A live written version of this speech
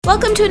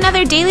Welcome to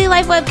another daily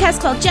live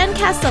webcast called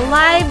GenCast, a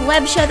live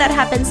web show that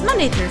happens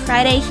Monday through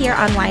Friday here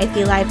on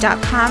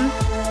yfblive.com.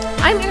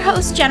 I'm your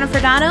host, Jennifer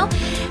Dono,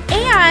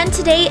 and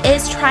today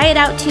is Try It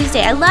Out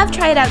Tuesday. I love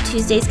Try It Out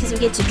Tuesdays because we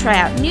get to try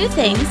out new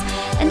things,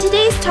 and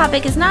today's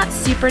topic is not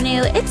super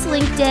new. It's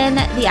LinkedIn,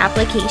 the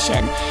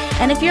application.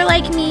 And if you're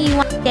like me, you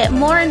want to get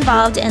more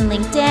involved in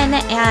LinkedIn,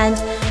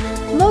 and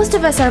most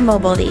of us are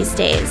mobile these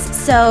days.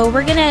 So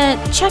we're going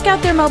to check out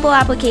their mobile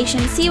application,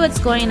 see what's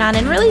going on,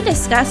 and really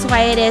discuss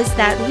why it is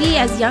that we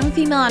as young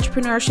female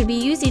entrepreneurs should be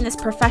using this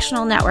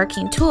professional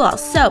networking tool.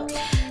 So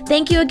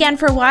thank you again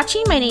for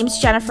watching. My name's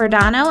Jennifer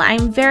Dono.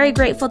 I'm very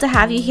grateful to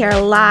have you here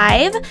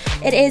live.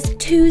 It is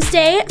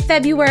Tuesday,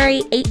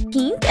 February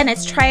 18th, and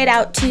it's Try It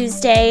Out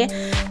Tuesday.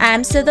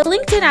 So the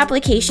LinkedIn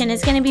application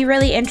is going to be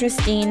really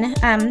interesting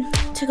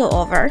to go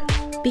over,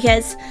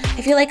 because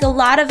I feel like a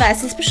lot of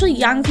us, especially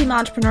young female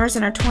entrepreneurs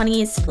in our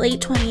 20s,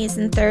 late 20s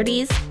and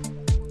 30s,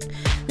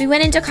 we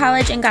went into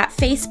college and got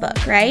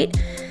Facebook, right?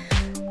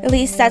 At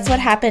least that's what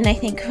happened, I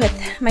think,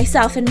 with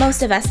myself and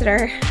most of us that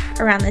are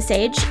around this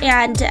age.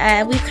 And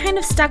we've kind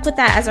of stuck with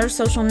that as our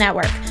social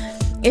network.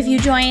 If you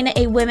join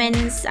a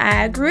women's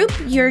group,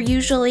 you're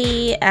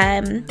usually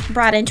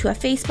brought into a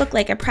Facebook,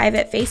 like a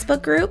private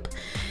Facebook group.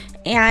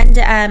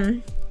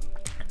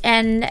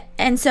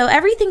 And so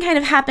everything kind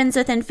of happens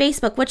within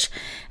Facebook, which,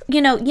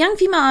 you know, young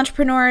female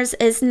entrepreneurs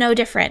is no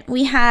different.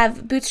 We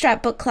have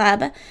Bootstrap Book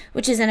Club,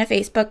 which is in a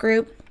Facebook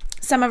group.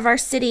 Some of our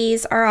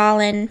cities are all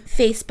in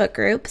Facebook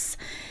groups.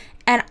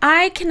 And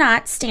I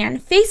cannot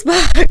stand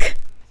Facebook.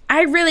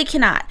 I really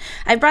cannot.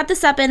 I brought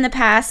this up in the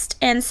past.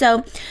 And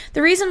so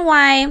the reason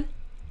why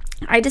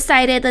I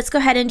decided let's go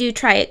ahead and do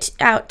Try It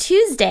Out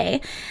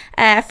Tuesday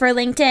for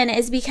LinkedIn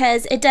is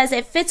because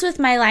it fits with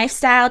my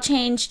lifestyle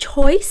change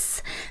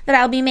choice that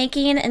I'll be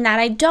making, and that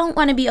I don't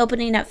want to be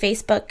opening up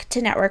Facebook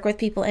to network with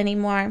people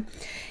anymore.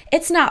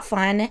 It's not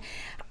fun.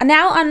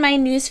 Now on my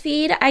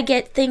newsfeed, I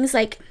get things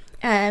like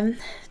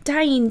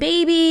dying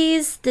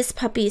babies, this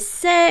puppy's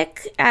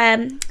sick.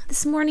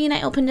 This morning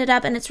I opened it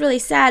up and it's really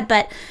sad,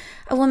 but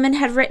a woman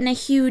had written a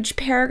huge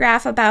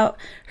paragraph about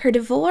her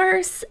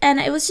divorce, and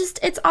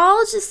it's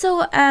all just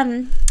so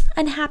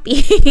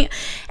unhappy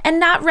and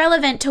not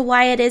relevant to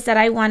why it is that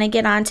I want to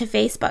get onto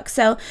Facebook.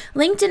 So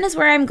LinkedIn is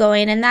where I'm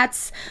going, and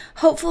that's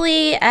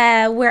hopefully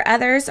where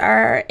others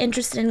are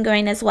interested in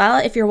going as well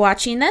if you're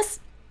watching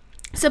this.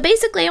 So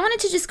basically, I wanted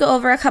to just go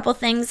over a couple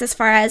things as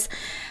far as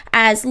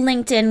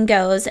LinkedIn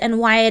goes and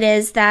why it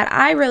is that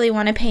I really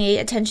want to pay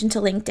attention to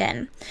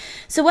LinkedIn.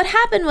 So what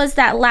happened was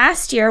that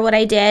last year, what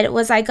I did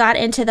was I got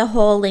into the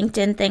whole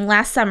LinkedIn thing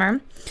last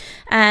summer.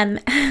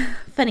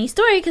 Funny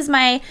story, because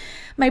my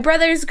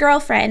brother's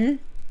girlfriend,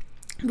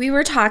 we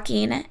were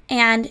talking,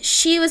 and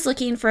she was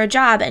looking for a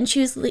job, and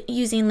she was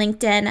using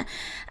LinkedIn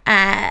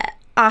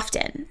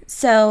often.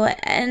 So,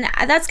 and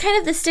that's kind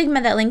of the stigma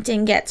that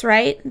LinkedIn gets,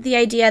 right? The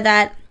idea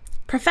that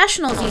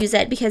professionals use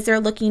it because they're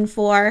looking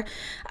for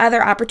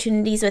other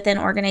opportunities within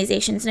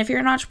organizations. And if you're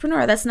an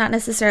entrepreneur, that's not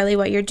necessarily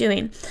what you're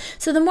doing.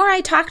 So the more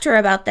I talked to her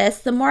about this,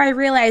 the more I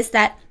realized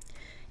that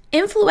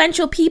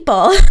influential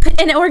people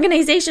in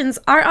organizations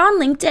are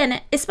on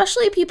LinkedIn,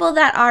 especially people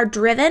that are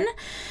driven,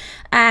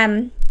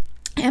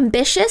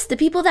 ambitious, the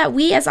people that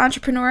we as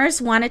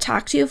entrepreneurs want to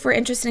talk to if we're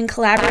interested in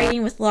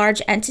collaborating with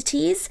large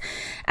entities.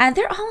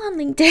 They're all on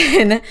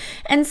LinkedIn.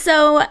 And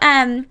so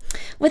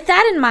with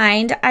that in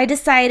mind, I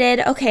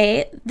decided,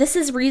 okay, this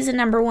is reason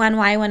number one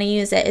why I want to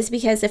use it, is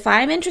because if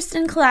I'm interested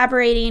in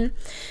collaborating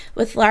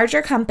with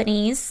larger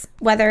companies,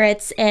 whether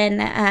it's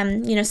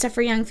in stuff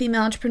for young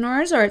female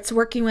entrepreneurs, or it's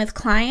working with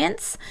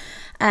clients,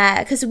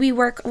 because we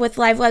work with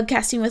live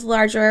webcasting with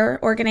larger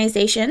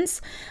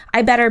organizations,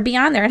 I better be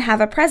on there and have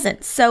a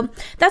presence. So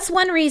that's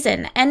one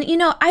reason. And,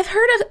 I've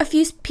heard a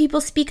few people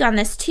speak on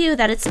this too,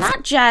 that it's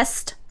not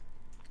just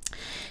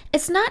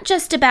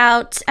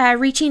about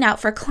reaching out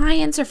for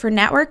clients or for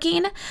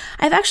networking.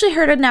 I've actually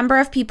heard a number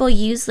of people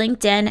use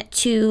LinkedIn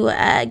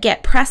to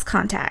get press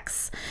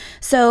contacts.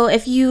 So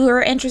if you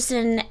are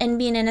interested in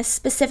being in a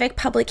specific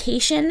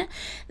publication,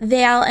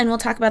 and we'll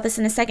talk about this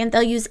in a second,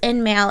 they'll use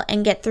InMail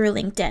and get through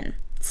LinkedIn.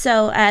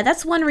 So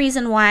that's one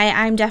reason why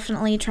I'm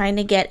definitely trying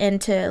to get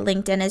into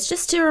LinkedIn, is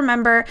just to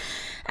remember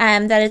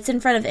that it's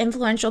in front of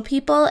influential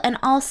people. And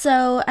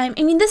also,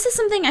 this is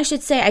something I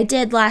should say I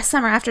did last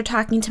summer after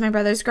talking to my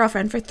brother's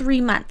girlfriend for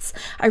 3 months.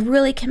 I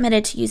really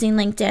committed to using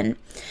LinkedIn,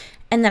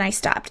 and then I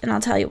stopped, and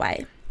I'll tell you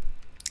why.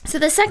 So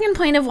the second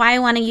point of why I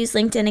want to use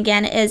LinkedIn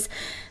again is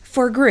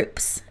for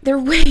groups. They're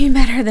way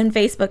better than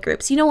Facebook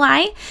groups. You know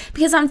why?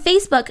 Because on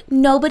Facebook,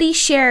 nobody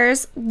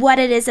shares what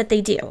it is that they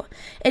do.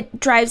 It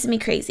drives me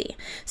crazy.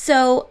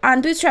 So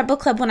on Bootstrap Book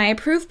Club, when I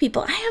approve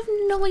people, I have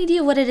no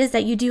idea what it is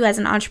that you do as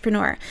an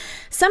entrepreneur.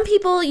 Some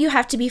people, you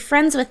have to be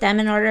friends with them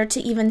in order to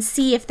even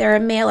see if they're a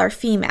male or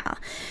female.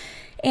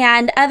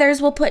 And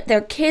others will put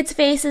their kids'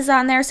 faces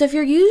on there. So if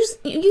you're using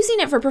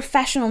it for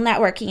professional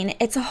networking,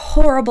 it's a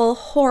horrible,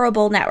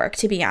 horrible network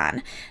to be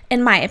on,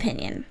 in my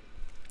opinion.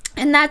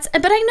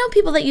 But I know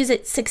people that use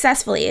it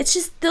successfully. It's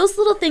just those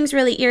little things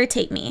really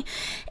irritate me.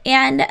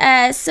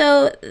 And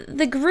so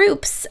the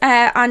groups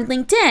on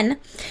LinkedIn,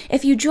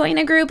 if you join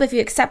a group, if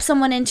you accept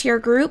someone into your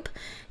group,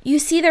 you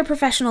see their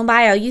professional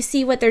bio, you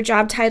see what their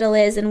job title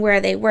is and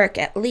where they work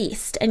at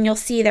least, and you'll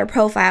see their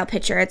profile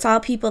picture. It's all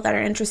people that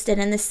are interested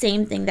in the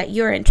same thing that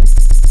you're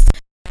interested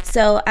in.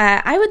 So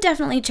I would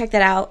definitely check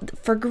that out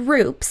for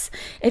groups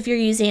if you're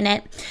using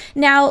it.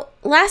 Now,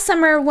 last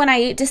summer when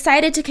I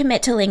decided to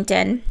commit to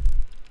LinkedIn,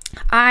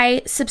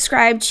 I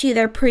subscribed to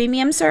their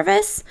premium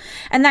service,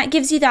 and that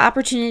gives you the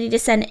opportunity to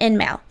send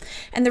InMail.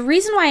 And the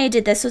reason why I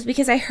did this was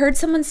because I heard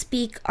someone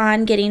speak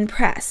on getting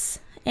press.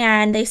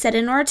 And they said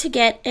in order to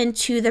get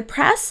into the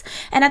press,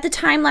 and at the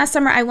time last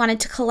summer, I wanted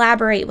to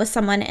collaborate with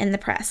someone in the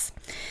press.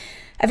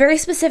 A very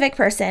specific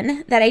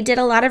person that I did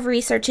a lot of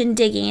research and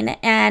digging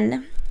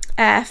and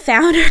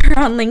found her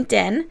on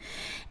LinkedIn.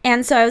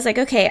 And so I was like,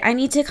 okay, I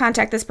need to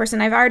contact this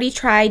person. I've already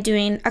tried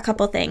doing a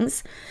couple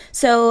things.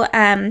 So,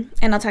 and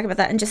I'll talk about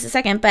that in just a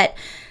second. But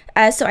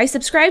so I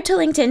subscribed to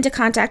LinkedIn to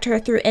contact her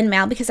through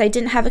InMail because I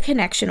didn't have a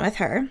connection with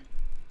her.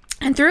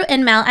 And through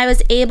InMail, I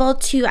was able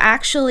to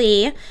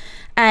actually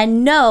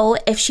know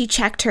if she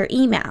checked her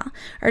email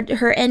or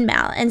her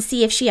InMail and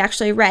see if she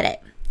actually read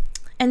it.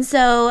 And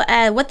so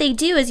what they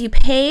do is you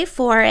pay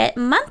for it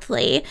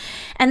monthly,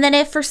 and then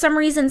if for some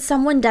reason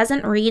someone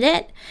doesn't read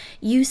it,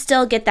 you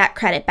still get that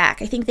credit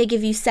back. I think they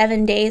give you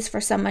 7 days for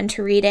someone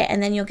to read it,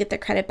 and then you'll get the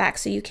credit back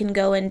so you can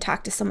go and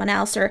talk to someone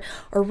else or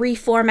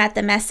reformat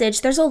the message.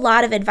 There's a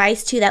lot of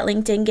advice too that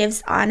LinkedIn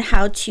gives on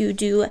how to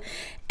do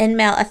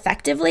InMail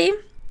effectively,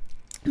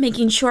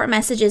 making short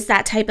messages,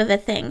 that type of a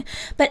thing.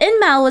 But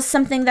InMail was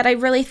something that I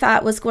really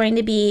thought was going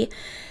to be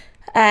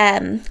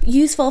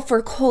useful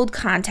for cold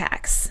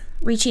contacts.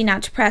 Reaching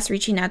out to press,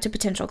 reaching out to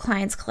potential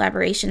clients,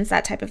 collaborations,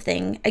 that type of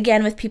thing.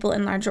 Again, with people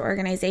in larger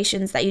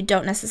organizations that you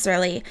don't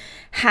necessarily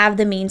have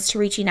the means to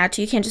reaching out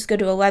to. You can't just go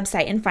to a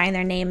website and find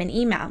their name and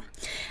email.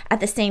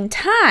 At the same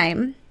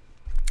time,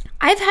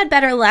 I've had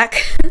better luck.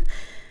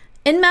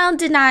 InMail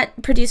did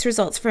not produce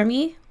results for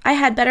me. I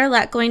had better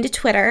luck going to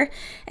Twitter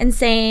and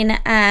saying,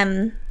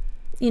 I'd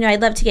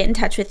love to get in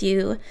touch with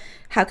you.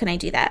 How can I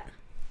do that?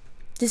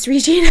 Just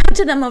reaching out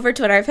to them over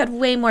Twitter. I've had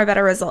way more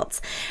better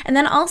results. And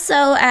then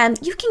also,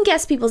 you can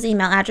guess people's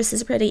email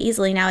addresses pretty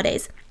easily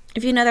nowadays.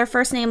 If you know their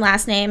first name,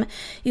 last name,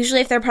 usually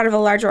if they're part of a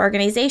larger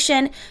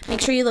organization, make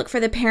sure you look for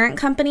the parent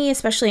company,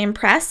 especially in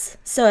press.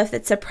 So if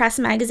it's a press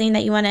magazine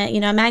that you want to,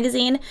 a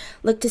magazine,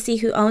 look to see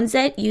who owns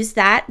it, use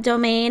that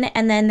domain,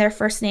 and then their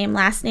first name,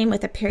 last name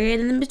with a period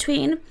in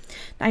between.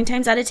 9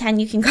 times out of 10,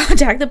 you can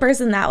contact the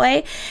person that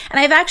way. And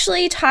I've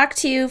actually talked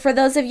to, for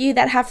those of you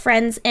that have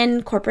friends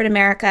in corporate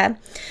America,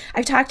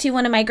 I've talked to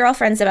one of my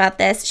girlfriends about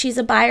this. She's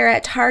a buyer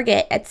at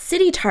Target, at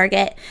City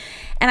Target.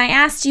 And I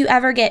asked, do you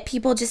ever get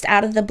people just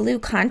out of the blue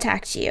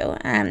contact you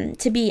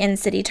to be in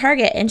City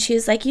Target? And she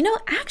was like,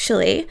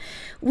 actually,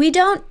 we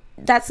don't,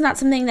 that's not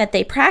something that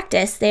they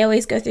practice. They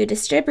always go through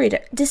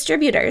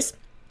distributors.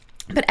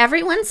 But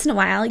every once in a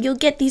while, you'll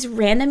get these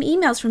random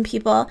emails from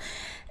people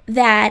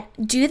that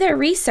do their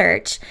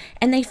research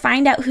and they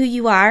find out who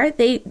you are.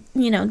 They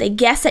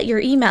guess at your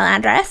email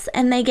address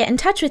and they get in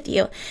touch with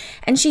you.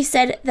 And she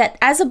said that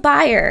as a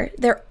buyer,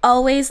 they're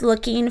always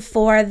looking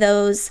for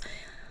those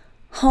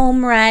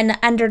home run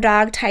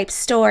underdog type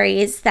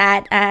stories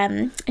that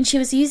and she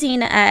was using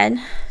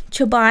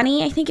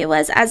Chobani, I think it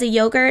was, as a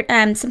yogurt,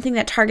 something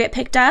that Target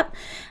picked up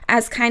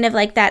as kind of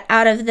like that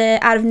out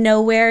of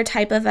nowhere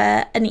type of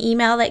an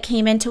email that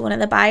came into one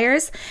of the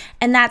buyers,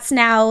 and that's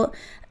now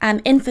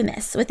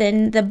infamous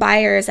within the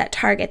buyers at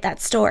Target,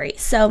 that story.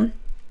 So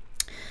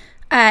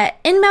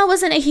InMail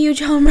wasn't a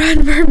huge home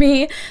run for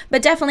me,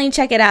 but definitely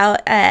check it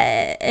out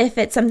if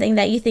it's something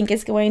that you think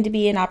is going to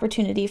be an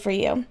opportunity for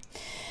you.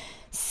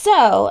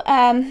 So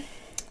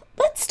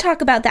let's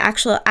talk about the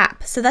actual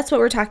app. So that's what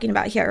we're talking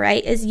about here,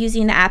 right? Is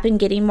using the app and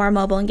getting more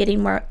mobile and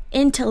getting more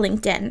into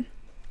LinkedIn.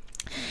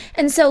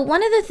 And so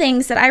one of the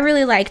things that I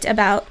really liked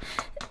about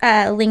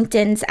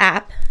LinkedIn's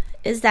app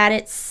is that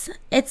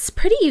it's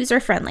pretty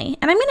user-friendly.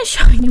 And I'm going to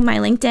show you my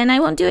LinkedIn. I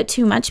won't do it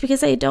too much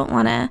because I don't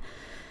want to,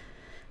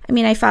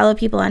 I follow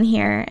people on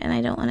here and I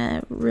don't want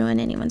to ruin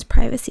anyone's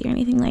privacy or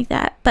anything like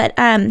that. But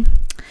I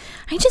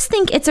just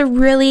think it's a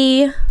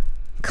really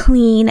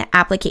clean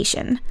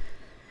application.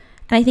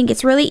 And I think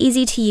it's really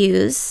easy to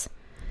use.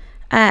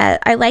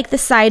 I like the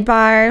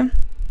sidebar.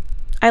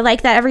 I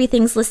like that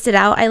everything's listed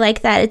out. I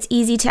like that it's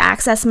easy to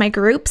access my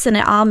groups and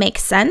it all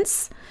makes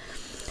sense.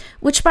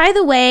 Which, by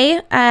the way,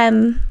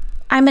 I'm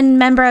a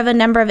member of a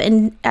number of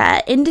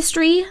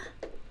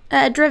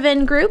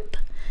industry-driven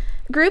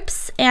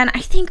groups, and I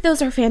think those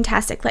are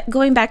fantastic. Like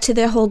going back to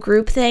the whole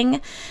group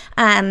thing,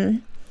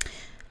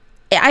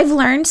 I've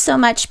learned so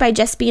much by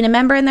just being a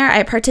member in there.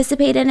 I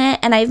participate in it,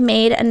 and I've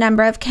made a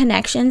number of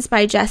connections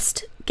by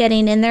just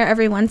getting in there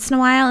every once in a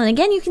while. And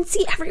again, you can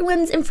see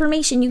everyone's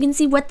information. You can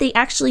see what they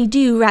actually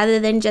do rather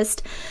than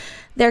just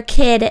their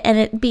kid and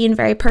it being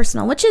very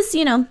personal, which is,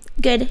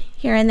 good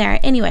here and there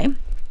anyway.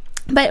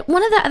 But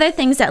one of the other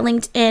things that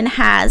LinkedIn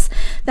has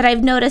that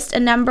I've noticed a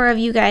number of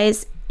you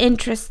guys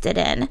interested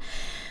in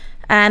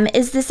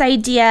is this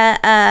idea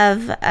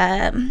of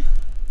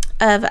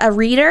a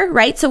reader,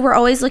 right? So we're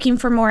always looking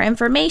for more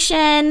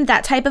information,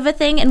 that type of a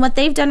thing. And what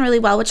they've done really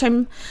well, which I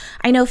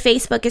know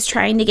Facebook is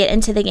trying to get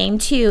into the game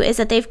too, is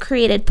that they've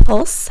created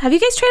Pulse. Have you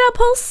guys tried out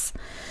Pulse?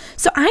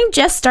 So I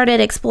just started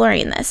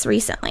exploring this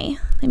recently.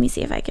 Let me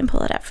see if I can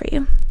pull it up for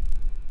you.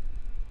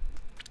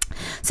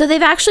 So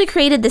they've actually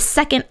created the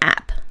second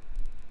app.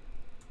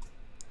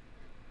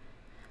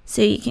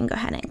 So you can go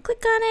ahead and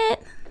click on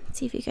it. Let's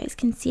see if you guys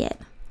can see it.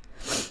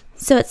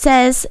 So it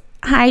says,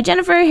 "Hi,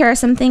 Jennifer, here are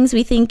some things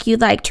we think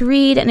you'd like to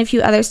read and a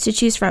few others to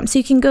choose from." So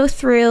you can go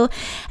through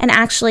and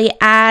actually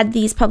add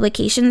these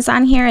publications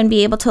on here and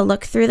be able to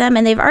look through them.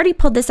 And they've already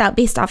pulled this out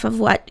based off of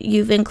what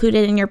you've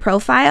included in your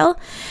profile.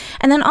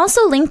 And then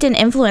also LinkedIn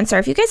Influencer.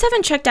 If you guys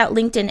haven't checked out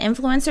LinkedIn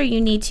Influencer,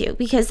 you need to,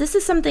 because this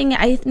is something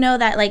I know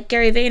that like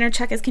Gary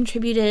Vaynerchuk has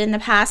contributed in the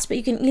past, but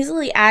you can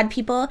easily add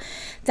people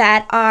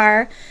that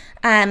are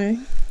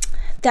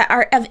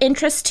of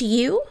interest to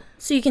you.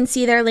 So you can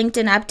see their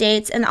LinkedIn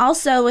updates, and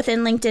also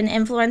within LinkedIn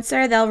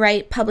Influencer, they'll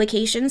write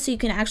publications, so you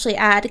can actually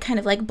add kind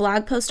of like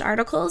blog post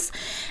articles.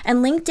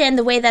 And LinkedIn,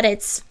 the way that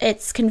it's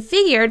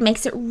configured,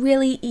 makes it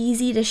really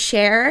easy to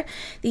share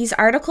these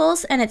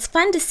articles, and it's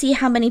fun to see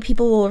how many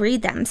people will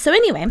read them. So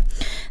anyway,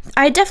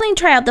 I definitely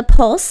try out the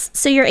Pulse,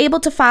 so you're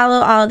able to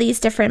follow all these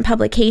different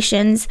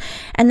publications,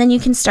 and then you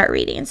can start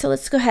reading. So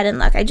let's go ahead and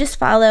look. I just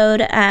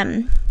followed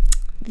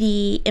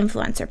the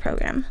influencer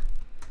program.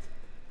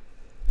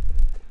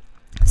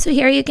 So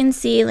here you can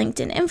see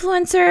LinkedIn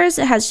Influencers.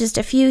 It has just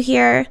a few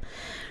here.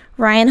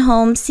 Ryan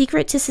Holmes,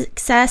 Secret to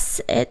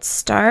Success.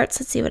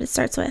 Let's see what it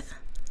starts with.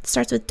 It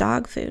starts with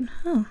dog food.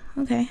 Oh,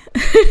 okay.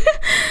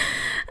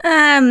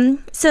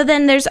 So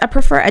then there's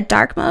prefer a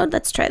dark mode.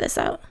 Let's try this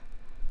out.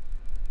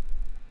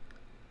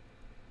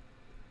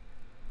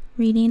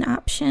 Reading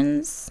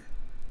options.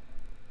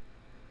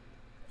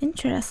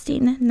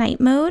 Interesting. Night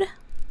mode.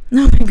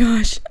 Oh my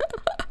gosh.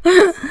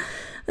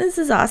 This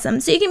is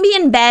awesome. So you can be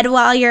in bed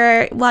while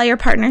your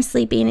partner's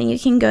sleeping, and you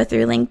can go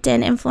through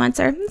LinkedIn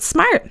Influencer. It's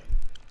smart.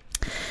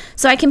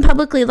 So I can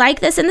publicly like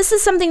this, and this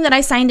is something that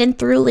I signed in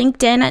through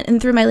LinkedIn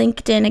and through my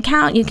LinkedIn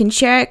account. You can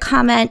share it,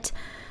 comment.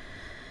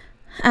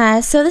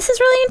 So this is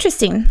really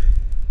interesting.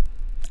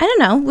 I don't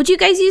know. Would you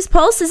guys use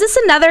Pulse? Is this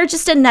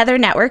just another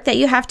network that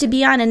you have to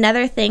be on,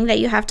 another thing that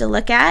you have to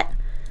look at?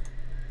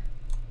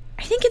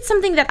 I think it's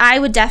something that I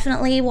would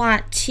definitely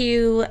want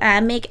to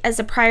make as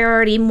a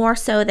priority, more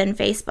so than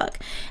Facebook.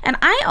 And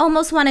I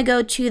almost want to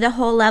go to the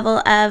whole level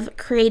of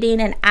creating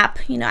an app,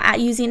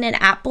 using an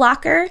app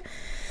blocker.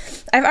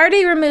 I've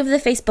already removed the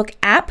Facebook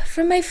app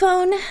from my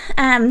phone,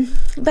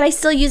 but I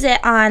still use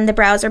it on the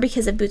browser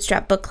because of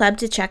Bootstrap Book Club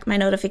to check my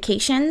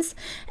notifications.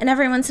 And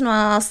every once in a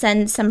while, I'll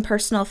send some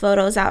personal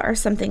photos out or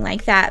something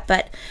like that.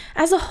 But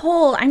as a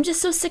whole, I'm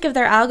just so sick of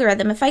their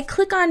algorithm. If I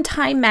click on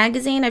Time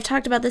Magazine, I've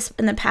talked about this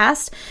in the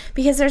past,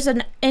 because there's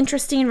an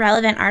interesting,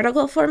 relevant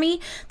article for me,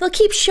 they'll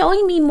keep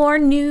showing me more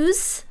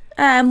news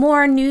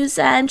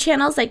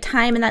channels like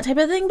Time and that type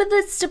of thing, but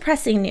it's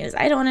depressing news.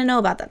 I don't want to know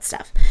about that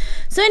stuff.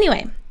 So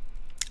anyway,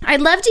 I'd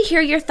love to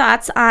hear your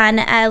thoughts on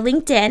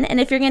LinkedIn,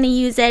 and if you're going to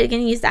use it, you're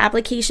going to use the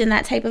application,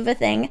 that type of a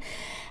thing.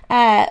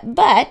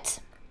 But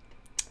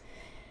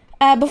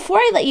before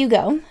I let you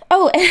go,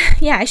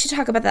 yeah, I should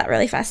talk about that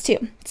really fast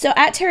too. So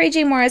at Terry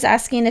J. Moore is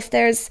asking if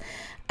there's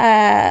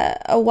a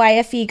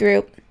YFE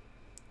group.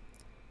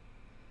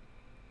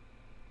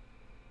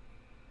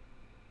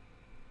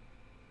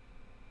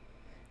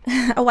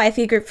 A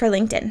YFE group for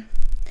LinkedIn.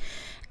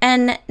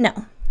 And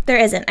no. There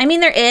isn't. I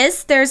mean,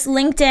 there's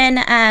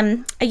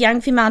LinkedIn, a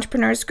Young Female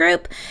Entrepreneurs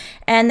group,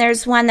 and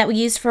there's one that we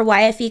used for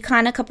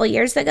YFECon a couple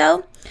years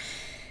ago.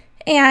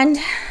 And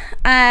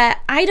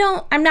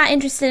I'm not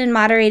interested in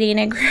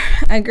moderating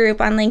a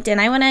group on LinkedIn.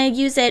 I want to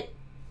use it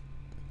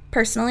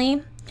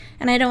personally,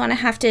 and I don't want to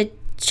have to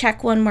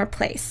check one more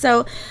place.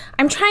 So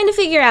I'm trying to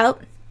figure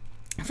out,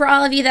 for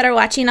all of you that are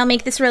watching, I'll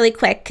make this really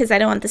quick because I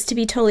don't want this to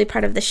be totally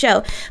part of the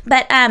show,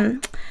 but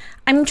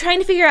I'm trying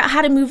to figure out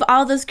how to move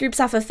all those groups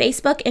off of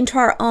Facebook into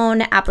our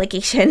own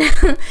application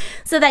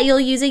so that you'll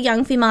use a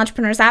Young Female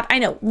Entrepreneurs app. I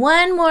know,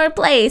 one more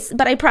place,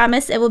 but I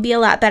promise it will be a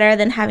lot better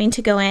than having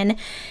to go in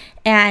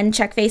and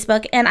check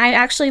Facebook. And I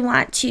actually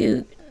want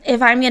to,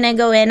 if I'm going to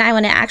go in, I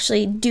want to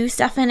actually do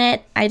stuff in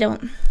it.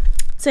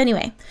 So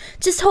anyway,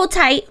 just hold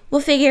tight. We'll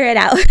figure it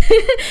out.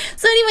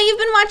 So anyway, you've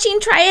been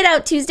watching Try It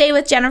Out Tuesday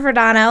with Jennifer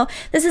Dono.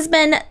 This has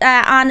been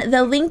on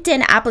the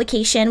LinkedIn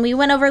application. We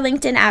went over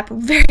LinkedIn app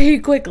very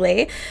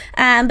quickly,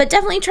 but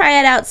definitely try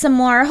it out some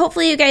more.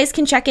 Hopefully you guys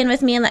can check in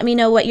with me and let me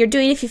know what you're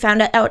doing. If you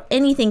found out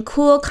anything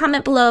cool,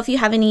 comment below if you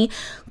have any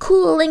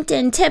cool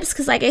LinkedIn tips,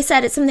 because like I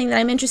said, it's something that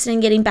I'm interested in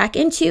getting back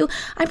into.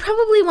 I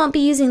probably won't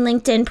be using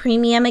LinkedIn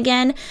Premium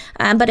again,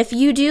 but if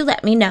you do,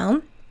 let me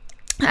know.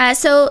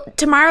 So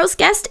tomorrow's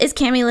guest is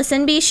Cami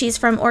Lisenby. She's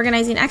from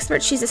Organizing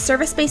Experts. She's a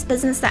service-based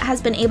business that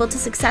has been able to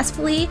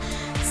successfully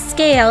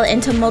scale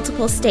into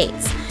multiple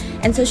states.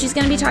 And so she's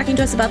going to be talking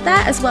to us about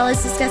that, as well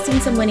as discussing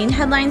some winning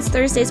headlines.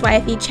 Thursday's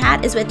YFE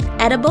chat is with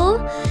Edible,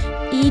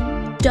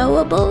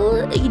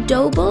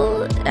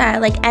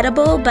 like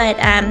edible, but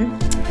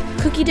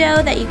cookie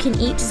dough that you can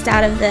eat just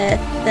out of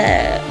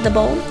the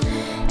bowl.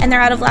 And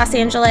they're out of Los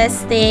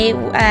Angeles.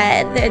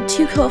 The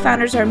two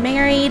co-founders are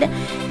married,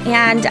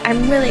 and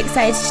I'm really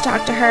excited to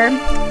talk to her.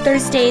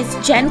 Thursdays,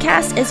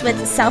 GenCast is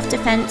with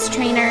self-defense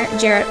trainer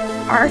Jarrett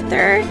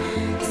Arthur,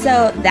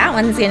 so that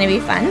one's going to be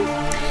fun.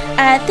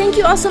 Thank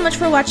you all so much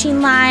for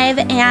watching live,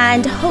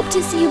 and hope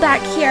to see you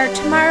back here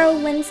tomorrow,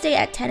 Wednesday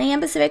at 10 a.m.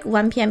 Pacific,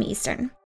 1 p.m. Eastern.